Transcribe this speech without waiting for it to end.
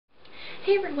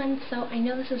Hey everyone, so I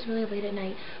know this is really late at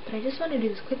night, but I just want to do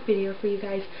this quick video for you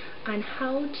guys on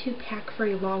how to pack for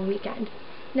a long weekend.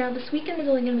 Now this weekend is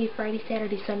only going to be Friday,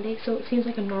 Saturday, Sunday, so it seems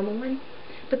like a normal one,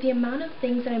 but the amount of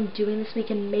things that I'm doing this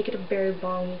weekend make it a very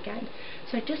long weekend.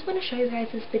 So I just want to show you guys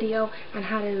this video on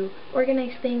how to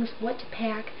organize things, what to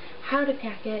pack, how to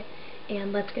pack it,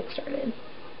 and let's get started.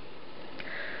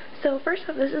 So first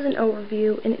off, this is an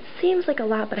overview, and it seems like a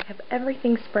lot, but I have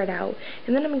everything spread out.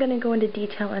 And then I'm going to go into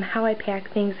detail on how I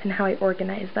pack things and how I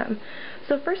organize them.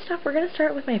 So first off, we're going to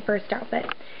start with my first outfit.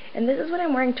 And this is what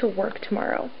I'm wearing to work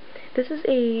tomorrow. This is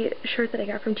a shirt that I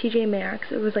got from TJ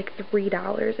Maxx. It was like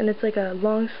 $3, and it's like a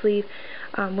long sleeve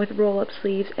with roll-up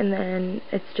sleeves, and then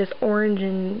it's just orange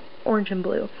and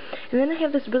blue. And then I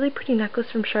have this really pretty necklace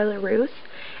from Charlotte Russe,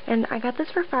 and I got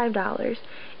this for $5,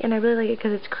 and I really like it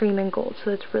because it's cream and gold,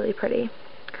 so it's really pretty.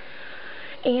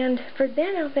 And for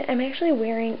that outfit, I'm actually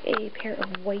wearing a pair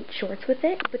of white shorts with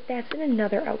it, but that's in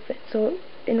another outfit. So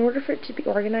in order for it to be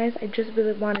organized, I just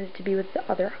really wanted it to be with the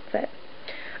other outfit.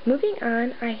 Moving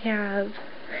on, I have,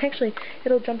 actually,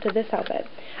 it'll jump to this outfit.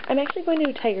 I'm actually going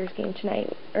to a Tigers game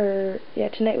tonight,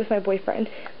 tonight with my boyfriend.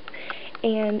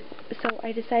 And so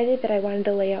I decided that I wanted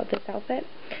to lay out this outfit.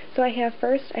 So I have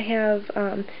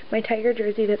my Tiger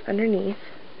jersey that's underneath.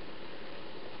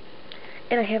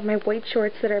 And I have my white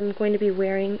shorts that I'm going to be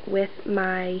wearing with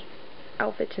my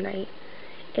outfit tonight.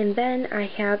 And then I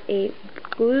have a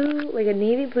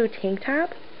navy blue tank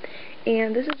top.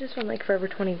 And this is just from like Forever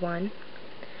 21.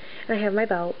 And I have my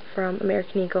belt from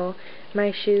American Eagle,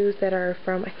 my shoes that are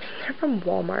from, I think they're from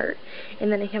Walmart,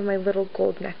 and then I have my little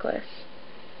gold necklace.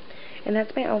 And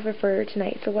that's my outfit for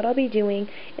tonight. So what I'll be doing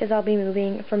is I'll be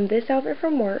moving from this outfit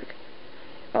from work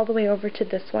all the way over to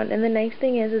this one. And the nice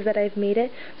thing is that I've made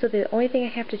it so the only thing I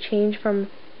have to change from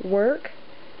work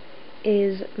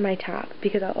is my top,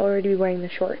 because I'll already be wearing the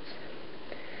shorts.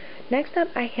 Next up,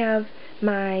 I have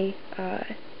my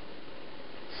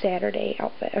Saturday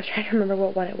outfit. I was trying to remember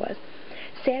what one it was.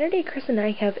 Saturday, Chris and I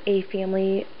have a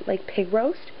family pig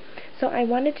roast, so I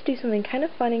wanted to do something kind of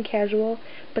fun and casual,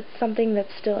 but something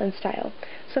that's still in style.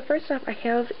 So first off, I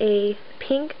have a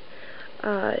pink,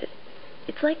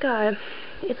 it's like a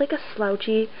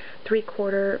slouchy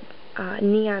 3/4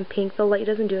 neon pink. The light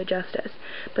doesn't do it justice,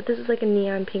 but this is like a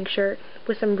neon pink shirt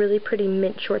with some really pretty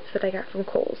mint shorts that I got from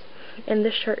Kohl's, and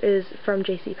this shirt is from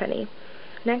JCPenney.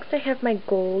 Next, I have my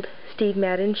gold Steve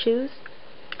Madden shoes,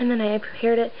 and then I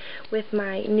paired it with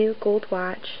my new gold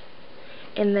watch,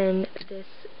 and then this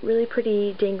really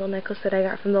pretty dangle necklace that I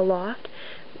got from the Loft,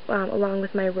 along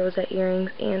with my rosette earrings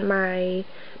and my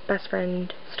best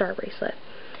friend star bracelet.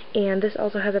 And this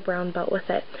also has a brown belt with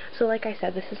it. So like I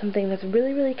said, this is something that's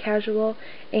really, really casual,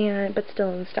 but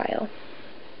still in style.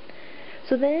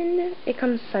 So then it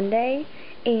comes Sunday,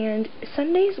 and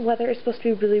Sunday's weather is supposed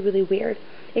to be really, really weird.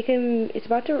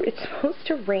 It's supposed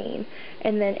to rain,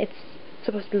 and then it's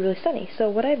supposed to be really sunny. So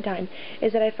what I've done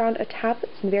is that I found a top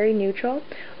that's very neutral,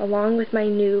 along with my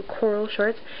new coral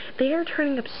shorts. They are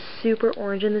turning up super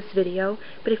orange in this video,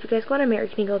 but if you guys go on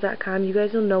AmericanEagle.com, you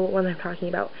guys will know what one I'm talking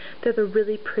about. They're the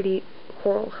really pretty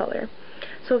coral color.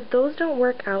 So if those don't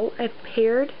work out, I've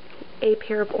paired a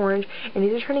pair of orange, and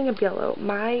these are turning up yellow.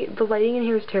 The lighting in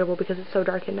here is terrible because it's so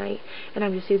dark at night, and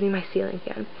I'm just using my ceiling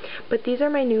fan. But these are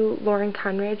my new Lauren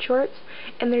Conrad shorts,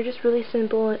 and they're just really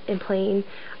simple and plain.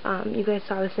 You guys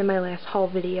saw this in my last haul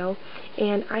video,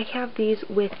 and I have these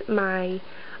with my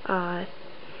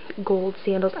gold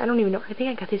sandals. I don't even know. I think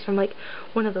I got these from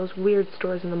one of those weird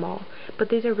stores in the mall. But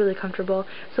these are really comfortable.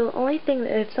 So the only thing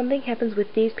that if something happens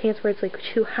with these pants where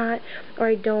it's too hot, or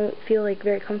I don't feel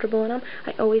very comfortable in them,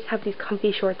 I always have these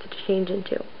comfy shorts to change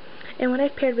into. And what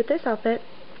I've paired with this outfit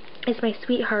is my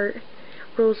Sweetheart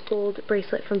rose gold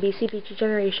bracelet from BC Beachy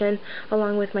Generation,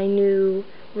 along with my new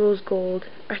rose gold.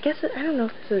 I don't know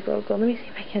if this is rose gold. Let me see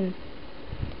if I can.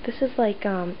 This is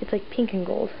it's like pink and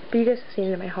gold, but you guys have seen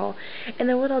it in my haul. And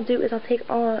then what I'll do is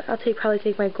probably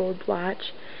take my gold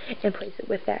watch and place it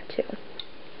with that too.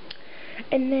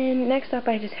 And then next up,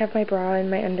 I just have my bra and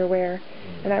my underwear.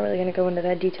 I'm not really going to go into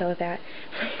that detail with that.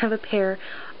 I have a pair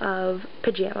of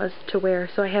pajamas to wear,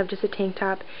 so I have just a tank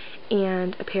top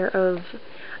and a pair of,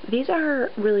 these are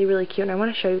really, really cute, and I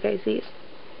want to show you guys these.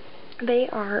 They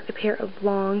are a pair of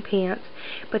long pants,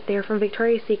 but they're from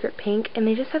Victoria's Secret pink, and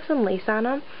they just have some lace on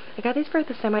them. I got these for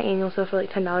the semi-annual sale for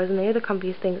 $10, and they are the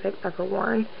comfiest things I've ever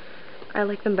worn. I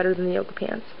like them better than the yoga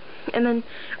pants. And then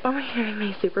over here I have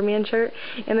my Superman shirt,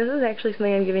 and this is actually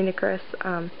something I'm giving to Chris.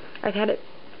 I've had it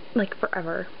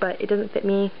forever, but it doesn't fit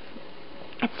me.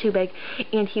 It's too big,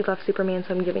 and he loves Superman,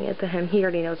 so I'm giving it to him. He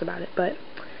already knows about it, but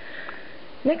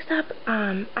Next up,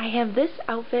 I have this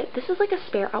outfit. This is like a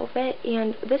spare outfit,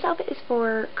 and this outfit is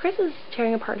for Chris is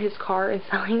tearing apart his car and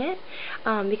selling it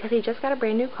because he just got a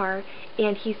brand new car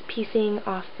and he's piecing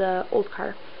off the old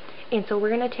car. And so we're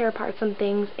going to tear apart some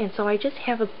things, and so I just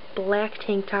have a black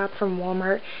tank top from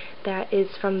Walmart that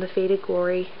is from the Faded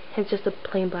Glory. It's just a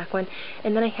plain black one.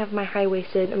 And then I have my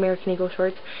high-waisted American Eagle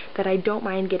shorts that I don't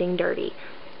mind getting dirty.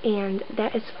 And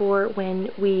that is for when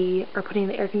we are putting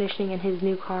the air conditioning in his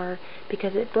new car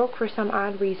because it broke for some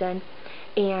odd reason,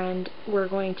 and we're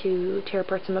going to tear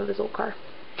apart some of his old car.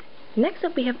 Next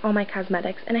up we have all my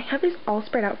cosmetics, and I have this all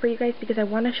spread out for you guys because I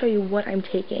want to show you what I'm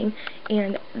taking.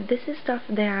 And this is stuff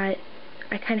that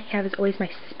I kind of have as always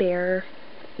my spare,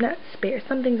 not spare,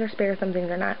 some things are spare, some things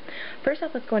are not. First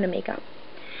off, let's go into makeup.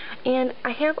 And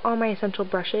I have all my essential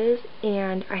brushes,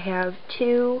 and I have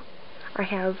two.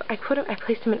 I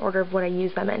placed them in order of what I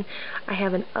use them in. I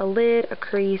have a lid, a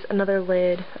crease, another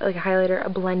lid, like a highlighter, a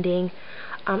blending,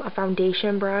 a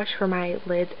foundation brush for my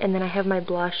lids, and then I have my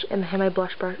blush, and I have my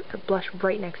blush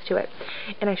right next to it.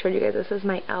 And I showed you guys, this is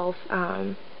my e.l.f.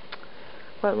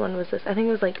 What one was this? I think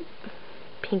it was like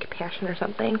Pink Passion or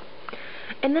something.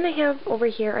 And then I have over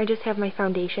here, I just have my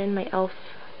foundation, my e.l.f.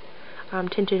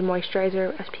 Tinted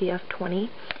Moisturizer SPF 20.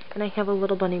 And I have a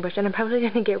little blending brush, and I'm probably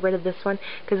going to get rid of this one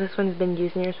because this one's been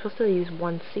used, and you're supposed to use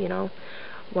once, you know,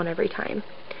 one every time.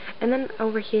 And then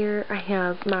over here I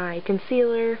have my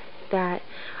concealer that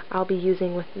I'll be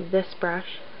using with this brush.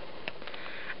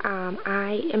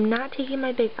 I am not taking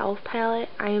my big e.l.f. palette.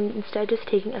 I am instead just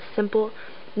taking a simple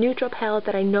neutral palette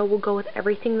that I know will go with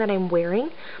everything that I'm wearing.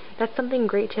 That's something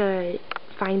great to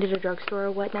find at a drugstore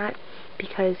or whatnot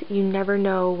because you never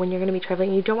know when you're going to be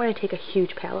traveling. You don't want to take a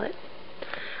huge palette.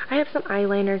 I have some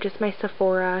eyeliner, just my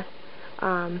Sephora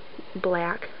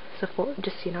black, Sephora,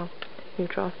 just, you know,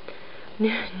 neutral.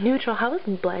 Neutral, how is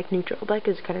black neutral? Black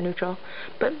is kind of neutral,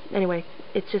 but anyway,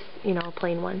 it's just, you know, a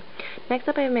plain one. Next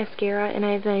up I have mascara, and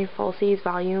I have my Falsies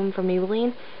Volume from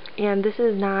Maybelline, and this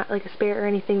is not like a spare or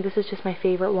anything, this is just my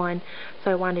favorite one,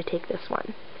 so I wanted to take this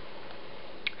one.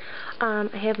 I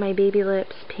have my Baby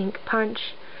Lips Pink Punch,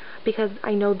 because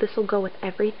I know this will go with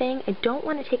everything. I don't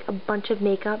want to take a bunch of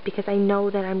makeup because I know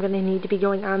that I'm going to need to be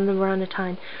going on the run a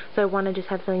ton, so I want to just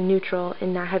have something neutral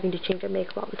and not having to change up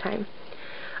makeup all the time.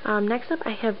 Next up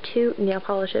I have two nail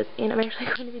polishes, and I'm actually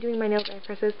going to be doing my nails and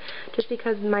presses just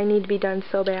because mine need to be done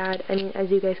so bad. I mean,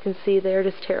 as you guys can see, they're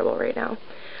just terrible right now.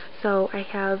 So I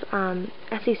have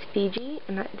Essie's Fiji,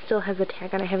 and that still has a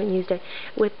tag on, I haven't used it,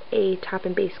 with a top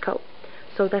and base coat.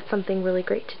 So that's something really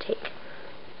great to take.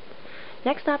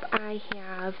 Next up I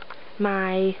have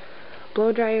my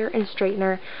blow dryer and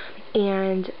straightener,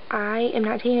 and I am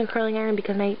not taking a curling iron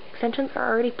because my extensions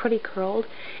are already pretty curled,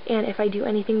 and if I do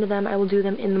anything to them I will do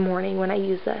them in the morning when I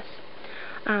use this.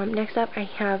 Next up I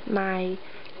have my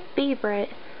favorite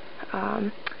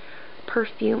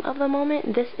perfume of the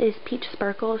moment. This is Peach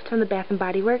Sparkle. It's from the Bath &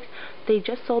 Body Works. They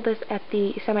just sold this at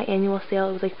the semi-annual sale.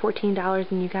 It was like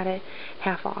 $14 and you got it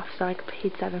half off, so I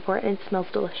paid $7 for it, and it smells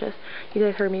delicious. You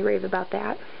guys heard me rave about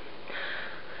that.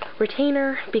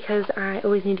 Retainer, because I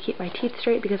always need to keep my teeth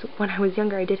straight, because when I was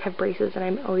younger I did have braces and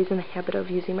I'm always in the habit of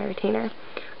using my retainer.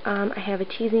 I have a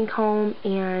teasing comb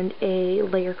and a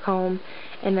layer comb,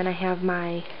 and then I have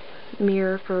my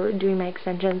mirror for doing my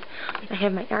extensions. I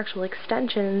have my actual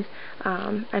extensions.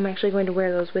 I'm actually going to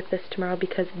wear those with this tomorrow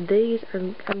because these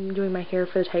are, I'm doing my hair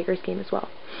for the Tigers game as well.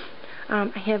 I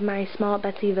have my small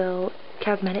Betsyville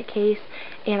cosmetic case,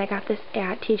 and I got this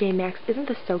at TJ Maxx. Isn't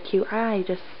this so cute? I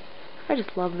just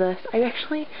love this. I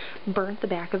actually burnt the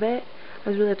back of it. I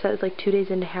was really upset. It was like 2 days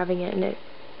into having it, and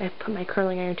I put my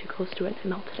curling iron too close to it and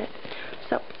melted it.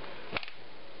 So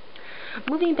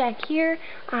moving back here,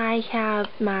 I have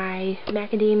my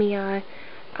macadamia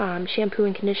shampoo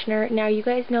and conditioner. Now you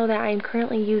guys know that I'm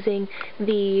currently using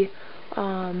the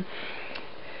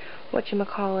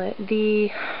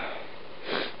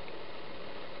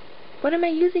what am I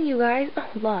using, you guys? Oh,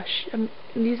 Lush. I'm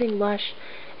using Lush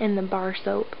and the bar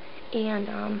soap, and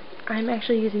I'm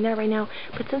actually using that right now,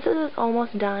 but since it is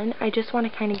almost done, I just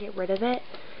want to kind of get rid of it.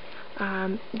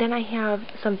 Then I have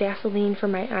some Vaseline for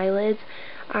my eyelids.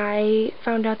 I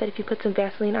found out that if you put some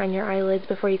Vaseline on your eyelids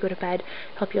before you go to bed,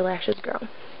 help your lashes grow.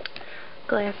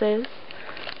 Glasses.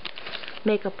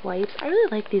 Makeup wipes. I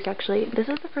really like these actually. This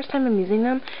is the first time I'm using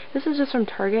them. This is just from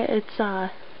Target.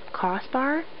 It's Cost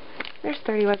Bar. There's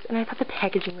 30 bucks, and I thought the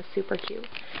packaging was super cute.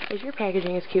 If your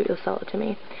packaging is cute, you'll sell it to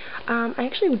me. I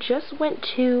actually just went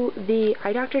to the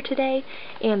eye doctor today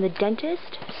and the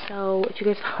dentist, so if you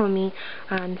guys follow me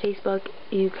on Facebook,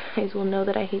 you guys will know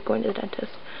that I hate going to the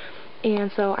dentist.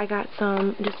 And so I got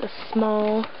just a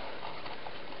small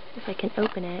if I can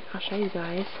open it, I'll show you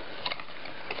guys,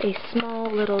 a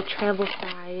small little travel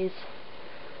size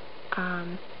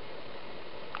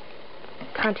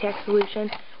contact solution,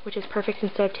 which is perfect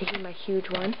instead of taking my huge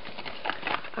one.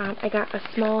 I got a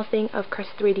small thing of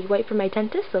Crest 3D white from my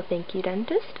dentist, so thank you,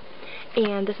 dentist.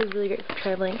 And this is really great for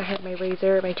traveling. I have my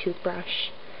razor, my toothbrush,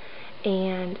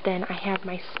 and then I have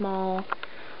my small,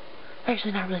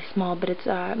 actually not really small, but it's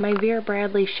my Vera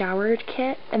Bradley shower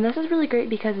kit. And this is really great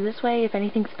because this way, if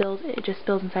anything spills, it just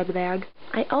spills inside the bag.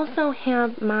 I also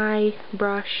have my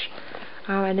brush.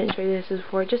 I didn't show you this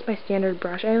before, just my standard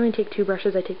brush. I only take 2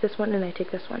 brushes. I take this one and I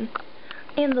take this one.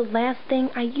 And the last thing,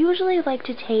 I usually like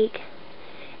to take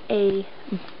a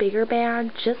bigger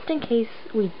bag just in case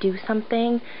we do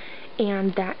something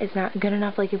and that is not good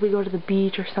enough, like if we go to the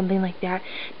beach or something like that.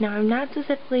 Now I'm not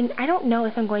specifically, I don't know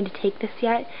if I'm going to take this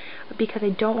yet because I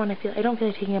don't feel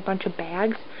like taking a bunch of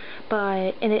bags,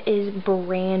 and it is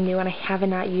brand new and I have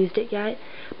not used it yet,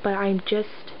 but I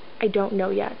don't know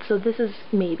yet, so this is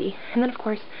maybe. And then of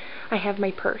course I have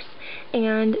my purse,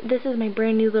 and this is my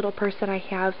brand new little purse that I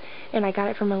have, and I got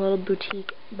it from a little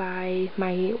boutique by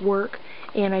my work,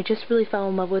 and I just really fell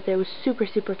in love with it. It was super,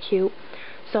 super cute.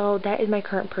 So that is my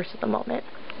current purse at the moment.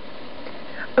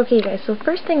 Okay guys, so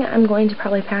first thing I'm going to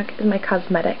probably pack is my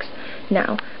cosmetics.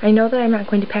 Now, I know that I'm not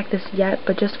going to pack this yet,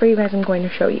 but just for you guys I'm going to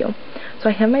show you. So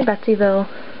I have my Betsyville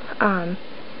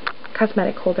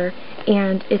cosmetic holder,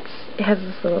 and it has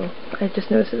this little, I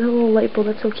just noticed it's a little light bulb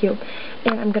that's so cute.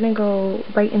 And I'm going to go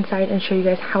right inside and show you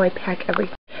guys how I pack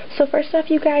everything. So first off,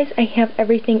 you guys, I have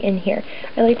everything in here.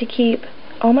 I like to keep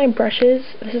all my brushes.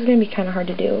 This is going to be kind of hard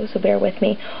to do, so bear with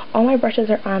me. All my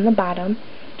brushes are on the bottom,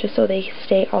 just so they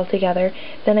stay all together.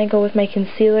 Then I go with my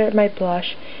concealer, my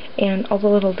blush, and all the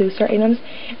little looser items.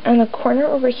 On the corner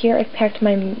over here, I've packed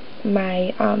my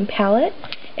palette,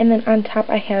 and then on top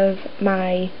I have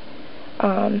my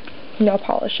nail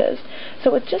polishes.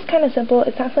 So it's just kind of simple.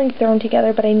 It's not something thrown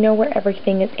together, but I know where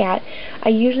everything is at. I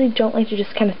usually don't like to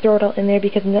just kind of throw it all in there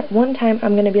because one time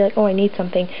I'm going to be like, oh, I need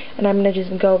something, and I'm going to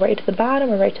just go right to the bottom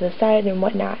or right to the side and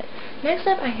whatnot. Next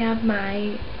up, I have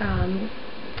my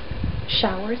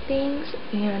shower things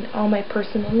and all my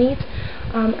personal needs.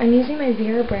 I'm using my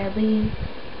Vera Bradley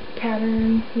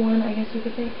pattern one, I guess you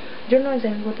could say. I don't know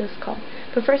exactly what this is called.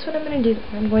 But first what I'm going to do,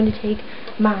 I'm going to take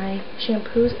my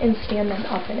shampoos and stand them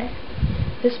up in it.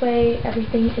 This way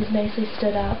everything is nicely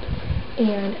stood up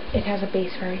and it has a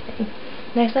base for everything.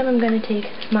 Next up I'm going to take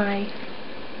my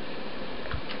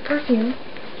perfume,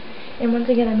 and once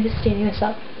again I'm just standing this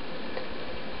up.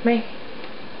 My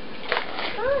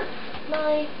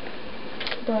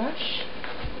brush.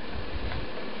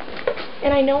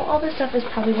 And I know all this stuff is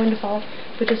probably going to fall,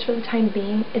 but just for the time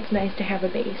being, it's nice to have a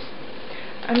base.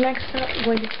 I'm next up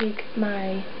going to take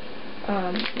my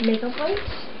makeup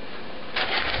wipes,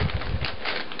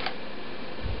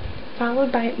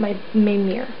 followed by my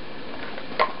mirror.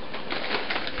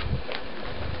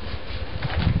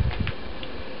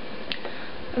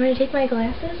 I'm going to take my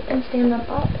glasses and stand them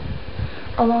up,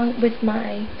 along with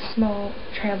my small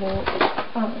travel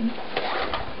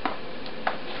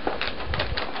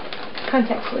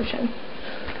contact solution.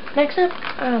 Next up,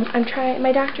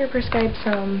 my doctor prescribed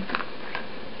some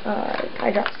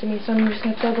eye drops to me, so I'm just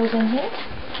going to throw those in here.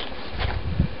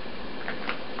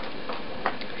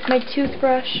 My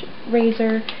toothbrush,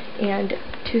 razor, and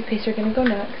toothpaste are going to go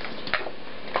next.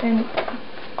 And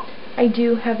I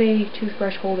do have a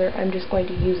toothbrush holder. I'm just going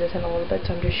to use this in a little bit,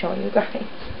 so I'm just showing you guys.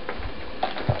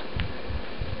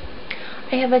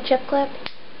 I have a chip clip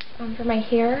for my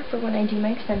hair for when I do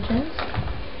my extensions.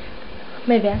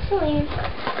 My Vaseline,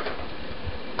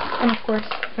 and of course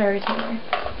my retainer.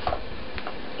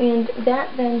 And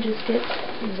that then just gets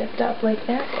zipped up like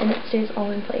that, and it stays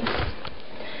all in place.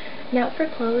 Now for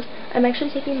clothes, I'm actually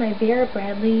taking my Vera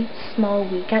Bradley Small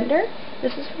Weekender.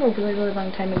 This is from a really, really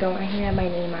long time ago. I have my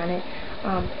name on it,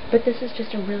 but this is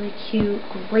just a really cute,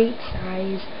 great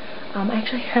size. I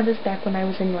actually had this back when I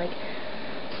was in, like,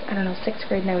 I don't know, 6th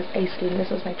grade, and I was ice skating. This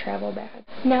was my travel bag.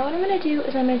 Now what I'm going to do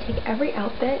is I'm going to take every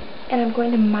outfit and I'm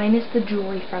going to minus the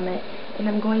jewelry from it, and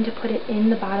I'm going to put it in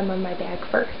the bottom of my bag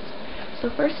first. So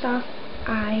first off,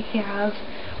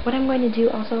 what I'm going to do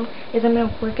also is I'm going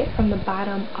to work it from the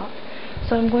bottom up.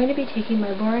 So I'm going to be taking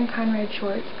my Lauren Conrad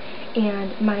shorts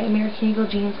and my American Eagle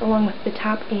jeans along with the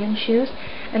top and shoes,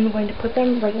 and I'm going to put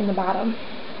them right in the bottom.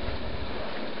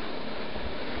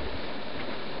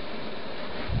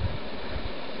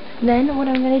 Then what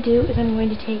I'm going to do is I'm going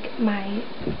to take my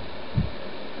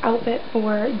outfit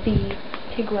for the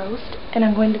pig roast, and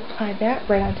I'm going to apply that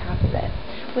right on top of it.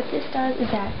 What this does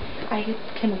is that I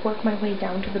can work my way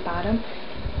down to the bottom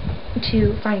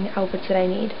to find the outfits that I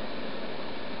need.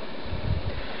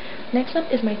 Next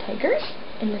up is my tigers,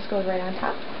 and this goes right on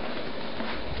top.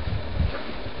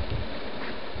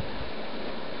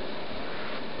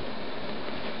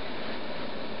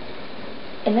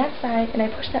 And that side, and I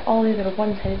push that all the way to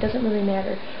one side. It doesn't really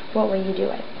matter what way you do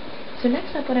it. So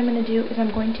next up, what I'm going to do is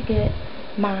I'm going to get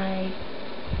my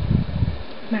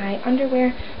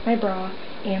underwear, my bra,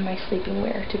 and my sleeping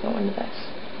wear to go into this.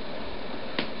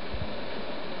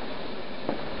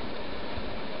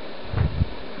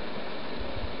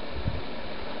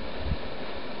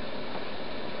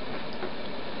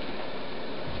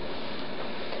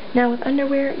 Now with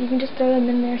underwear, you can just throw them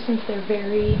in there since they're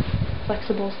very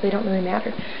flexible, so they don't really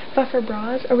matter. But for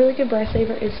bras, a really good bra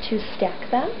saver is to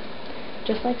stack them,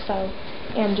 just like so,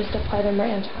 and just apply them right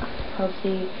on top of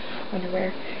the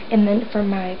underwear. And then for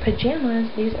my pajamas,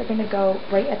 these are going to go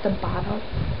right at the bottom.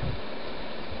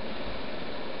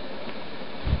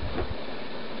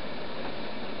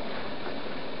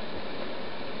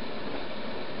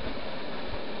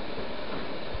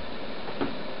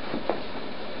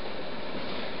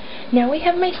 Now we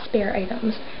have my spare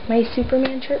items, my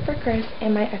Superman shirt for Chris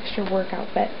and my extra work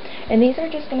outfit. And these are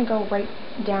just going to go right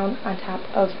down on top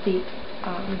of the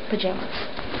pajamas.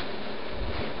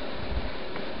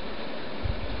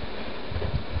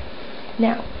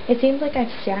 Now, it seems like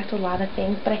I've stacked a lot of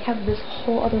things, but I have this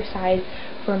whole other side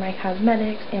for my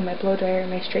cosmetics and my blow dryer and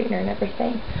my straightener and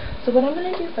everything. So what I'm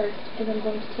going to do first is I'm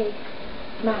going to take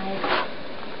my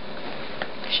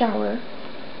shower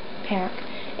pack,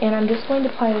 and I'm just going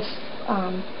to apply this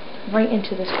right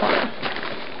into this corner.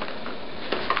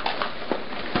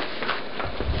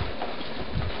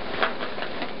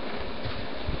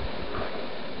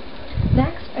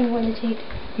 Next, I'm going to take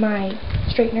my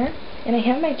straightener, and I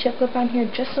have my chip clip on here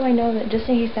just so I know that just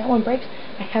in case that one breaks,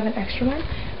 I have an extra one.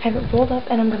 I have it rolled up,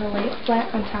 and I'm going to lay it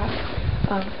flat on top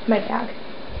of my bag,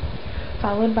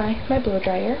 followed by my blow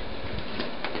dryer,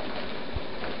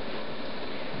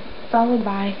 followed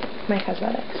by my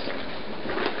cosmetics.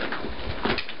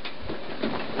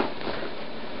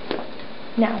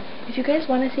 Now, if you guys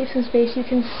want to save some space, you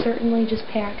can certainly just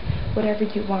pack whatever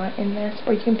you want in this,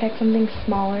 or you can pack something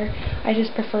smaller. I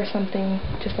just prefer something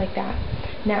just like that.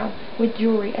 Now, with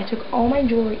jewelry, I took all my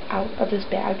jewelry out of this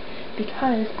bag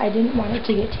because I didn't want it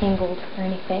to get tangled or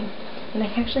anything. And I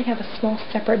actually have a small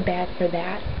separate bag for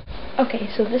that. Okay,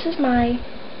 so this is my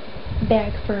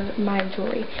bag for my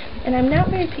jewelry. And I'm not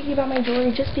very picky about my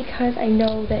jewelry just because I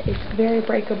know that it's very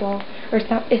breakable, or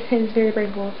it is very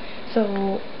breakable,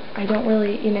 so I don't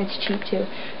really, it's cheap too,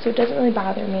 so it doesn't really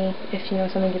bother me if,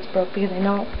 something gets broke, because I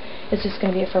know it's just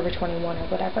going to be a Forever 21 or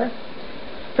whatever.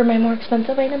 For my more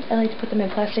expensive items, I like to put them in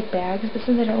plastic bags, but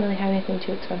since I don't really have anything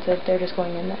too expensive, they're just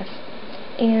going in this.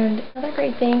 And another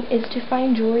great thing is to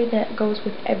find jewelry that goes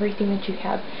with everything that you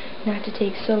have, not to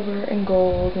take silver and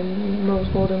gold and rose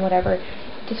gold and whatever.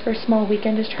 Just for a small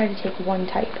weekend, just try to take one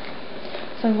type.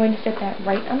 So I'm going to fit that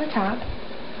right on the top,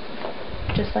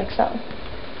 just like so.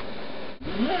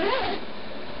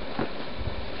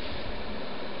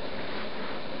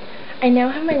 I now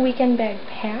have my weekend bag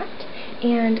packed,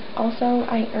 and also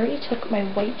I already took my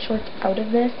white shorts out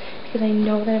of this because I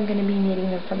know that I'm going to be needing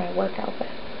them for my work outfit.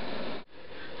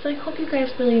 So I hope you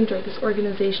guys really enjoyed this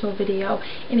organizational video,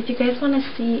 and if you guys want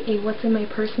to see a what's in my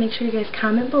purse, make sure you guys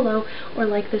comment below or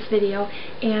like this video,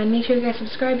 and make sure you guys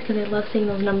subscribe because I love seeing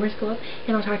those numbers go up,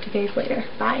 and I'll talk to you guys later.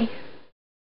 Bye!